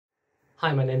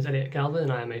Hi, my name's Elliott Galvin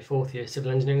and I am a fourth year civil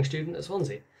engineering student at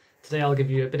Swansea. Today I'll give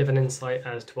you a bit of an insight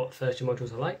as to what first year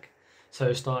modules are like.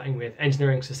 So starting with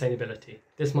engineering sustainability.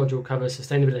 This module covers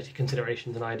sustainability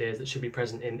considerations and ideas that should be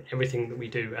present in everything that we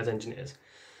do as engineers.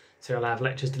 So I'll have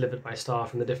lectures delivered by staff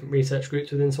from the different research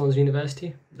groups within Swansea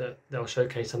University that they'll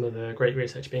showcase some of the great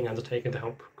research being undertaken to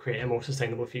help create a more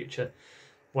sustainable future.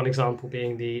 One example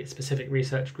being the specific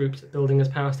research groups at Building as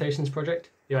Power Stations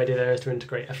project. The idea there is to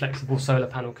integrate a flexible solar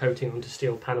panel coating onto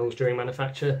steel panels during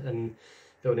manufacture, and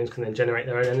buildings can then generate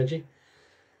their own energy.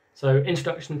 So,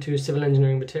 introduction to civil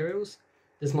engineering materials.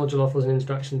 This module offers an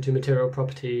introduction to material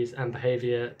properties and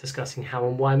behaviour, discussing how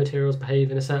and why materials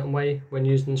behave in a certain way when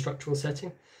used in a structural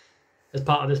setting. As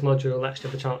part of this module, you'll actually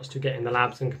have the chance to get in the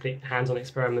labs and complete hands-on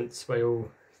experiments where you'll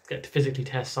get to physically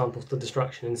test samples to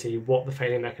destruction and see what the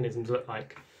failing mechanisms look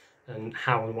like and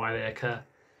how and why they occur.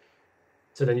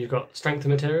 So then you've got strength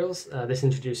of materials. This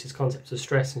introduces concepts of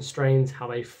stress and strains, how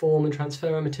they form and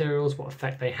transfer on materials, what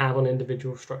effect they have on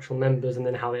individual structural members, and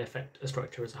then how they affect a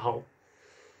structure as a whole.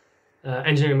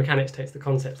 Engineering mechanics takes the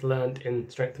concepts learned in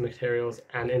strength of materials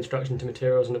and introduction to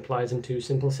materials and applies them to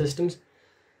simple systems.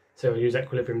 So we'll use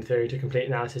equilibrium theory to complete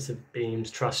analysis of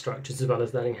beams, truss structures, as well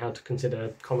as learning how to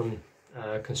consider common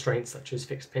constraints such as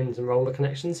fixed pins and roller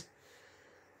connections.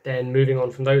 Then moving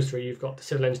on from those three, you've got the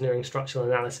civil engineering structural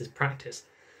analysis practice.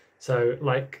 So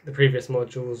like the previous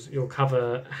modules, you'll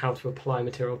cover how to apply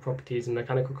material properties and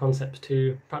mechanical concepts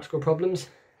to practical problems,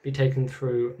 be taken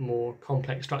through more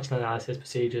complex structural analysis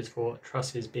procedures for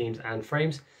trusses, beams and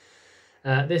frames.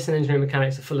 This and engineering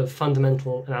mechanics are full of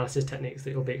fundamental analysis techniques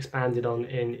that will be expanded on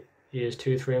in years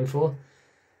 2, 3 and 4.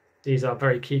 These are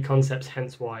very key concepts,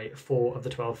 hence why 4 of the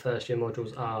 12 first year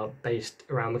modules are based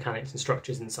around mechanics and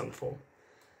structures in some form.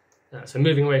 So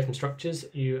moving away from structures,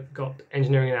 you've got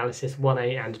engineering analysis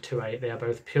 1A and 2A. They are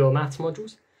both pure maths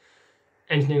modules.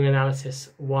 Engineering analysis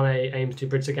 1A aims to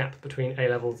bridge the gap between A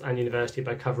levels and university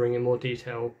by covering in more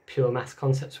detail pure maths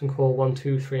concepts from core 1,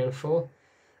 2, 3 and 4.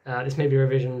 This may be a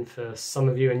revision for some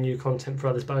of you and new content for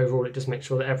others, but overall it just makes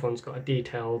sure that everyone's got a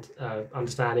detailed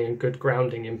understanding and good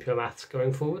grounding in pure maths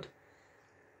going forward.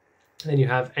 And then you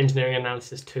have engineering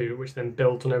analysis 2, which then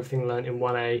builds on everything learned in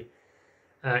 1A,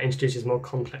 introduces more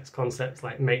complex concepts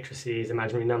like matrices,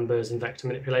 imaginary numbers and vector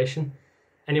manipulation.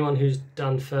 Anyone who's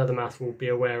done further maths will be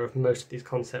aware of most of these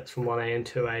concepts from 1A and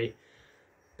 2A,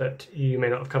 but you may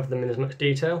not have covered them in as much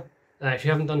detail. If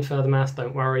you haven't done further maths,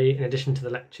 don't worry. In addition to the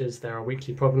lectures, there are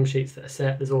weekly problem sheets that are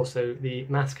set. There's also the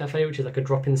Maths Cafe, which is like a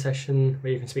drop-in session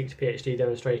where you can speak to PhD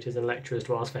demonstrators and lecturers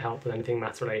to ask for help with anything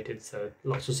maths related. So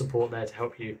lots of support there to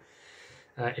help you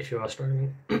if you are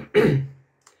struggling.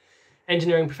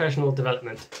 Engineering professional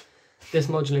development. This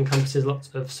module encompasses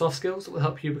lots of soft skills that will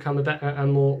help you become a better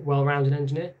and more well-rounded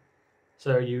engineer.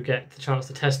 So you get the chance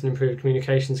to test and improve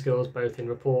communication skills both in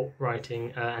report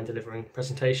writing and delivering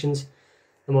presentations.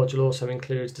 The module also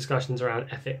includes discussions around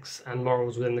ethics and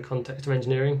morals within the context of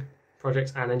engineering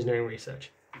projects and engineering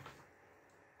research.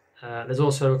 There's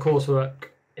also a coursework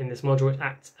in this module which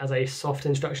acts as a soft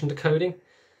introduction to coding.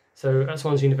 So at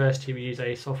Swansea University we use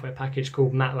a software package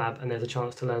called MATLAB, and there's a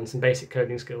chance to learn some basic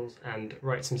coding skills and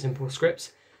write some simple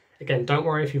scripts. Again, don't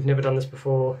worry if you've never done this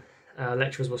before.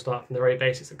 Lecturers will start from the very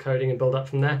basics of coding and build up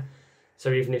from there.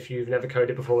 So even if you've never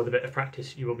coded before with a bit of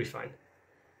practice, you will be fine.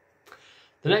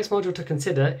 The next module to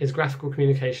consider is graphical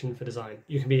communication for design.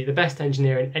 You can be the best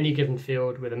engineer in any given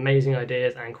field with amazing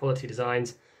ideas and quality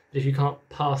designs, but if you can't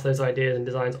pass those ideas and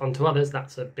designs on to others,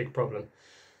 that's a big problem.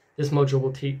 This module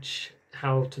will teach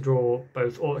how to draw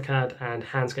both AutoCAD and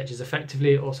hand sketches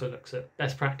effectively. It also looks at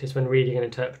best practice when reading and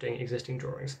interpreting existing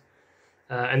drawings.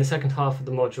 In the second half of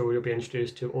the module, you'll be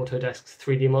introduced to Autodesk's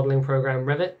 3D modelling program,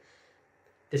 Revit.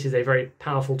 This is a very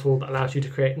powerful tool that allows you to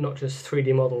create not just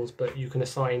 3D models, but you can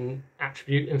assign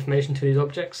attribute information to these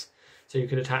objects. So you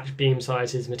could attach beam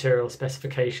sizes, material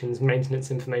specifications, maintenance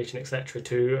information, etc.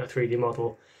 to a 3D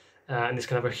model. And this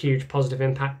can have a huge positive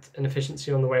impact and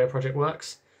efficiency on the way a project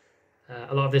works.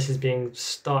 A lot of this is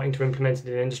starting to implement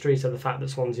in industry, so the fact that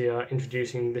Swansea are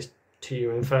introducing this to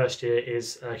you in first year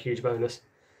is a huge bonus.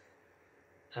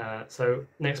 So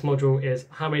next module is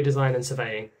highway design and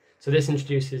surveying. So this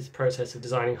introduces the process of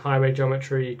designing highway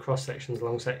geometry, cross sections,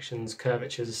 long sections,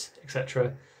 curvatures,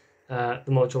 etc. The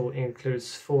module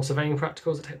includes 4 surveying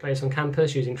practicals that take place on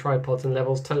campus using tripods and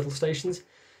levels total stations.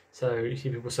 So you see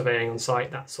people surveying on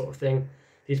site, that sort of thing.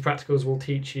 These practicals will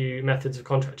teach you methods of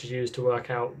contractors use to work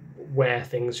out where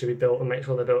things should be built and make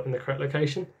sure they're built in the correct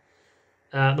location.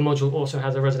 The module also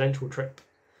has a residential trip,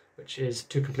 which is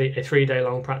to complete a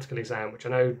 3-day-long practical exam, which I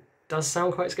know does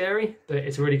sound quite scary, but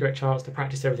it's a really great chance to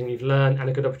practice everything you've learned and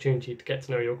a good opportunity to get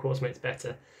to know your course mates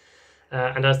better.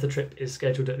 And as the trip is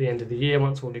scheduled at the end of the year,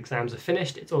 once all the exams are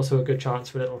finished, it's also a good chance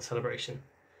for a little celebration.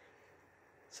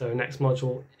 So next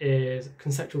module is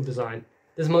Conceptual Design.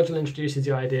 This module introduces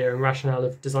the idea and rationale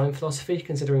of design philosophy,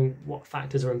 considering what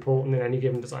factors are important in any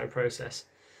given design process.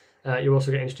 You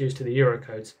also get introduced to the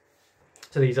Eurocodes.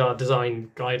 So these are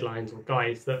design guidelines or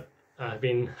guides that have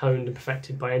been honed and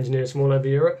perfected by engineers from all over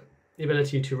Europe. The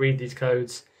ability to read these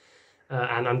codes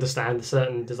and understand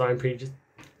certain design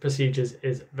procedures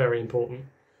is very important.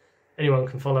 Anyone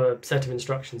can follow a set of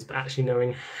instructions, but actually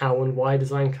knowing how and why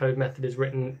design code method is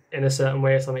written in a certain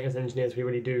way is something as engineers we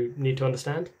really do need to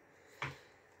understand.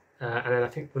 And then I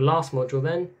think the last module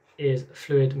then is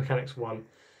Fluid Mechanics 1.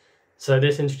 So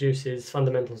this introduces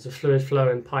fundamentals of fluid flow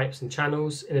in pipes and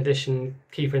channels. In addition,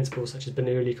 key principles such as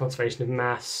Bernoulli, conservation of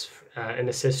mass in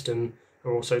a system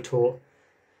are also taught.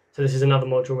 So this is another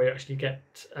module where you actually get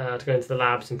to go into the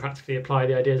labs and practically apply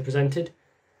the ideas presented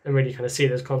and really kind of see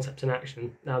those concepts in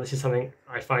action. Now this is something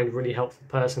I find really helpful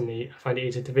personally. I find it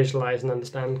easier to visualize and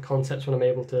understand concepts when I'm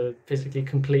able to physically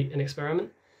complete an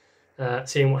experiment,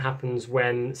 seeing what happens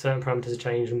when certain parameters are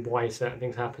changed and why certain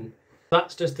things happen.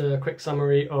 That's just a quick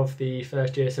summary of the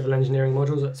first year civil engineering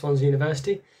modules at Swansea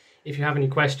University. If you have any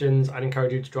questions, I'd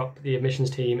encourage you to drop the admissions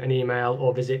team an email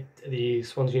or visit the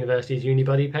Swansea University's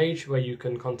UniBuddy page, where you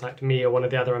can contact me or one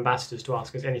of the other ambassadors to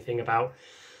ask us anything about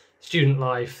student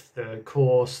life, the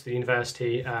course, the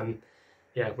university.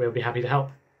 Yeah, we'll be happy to help.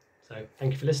 So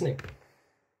thank you for listening.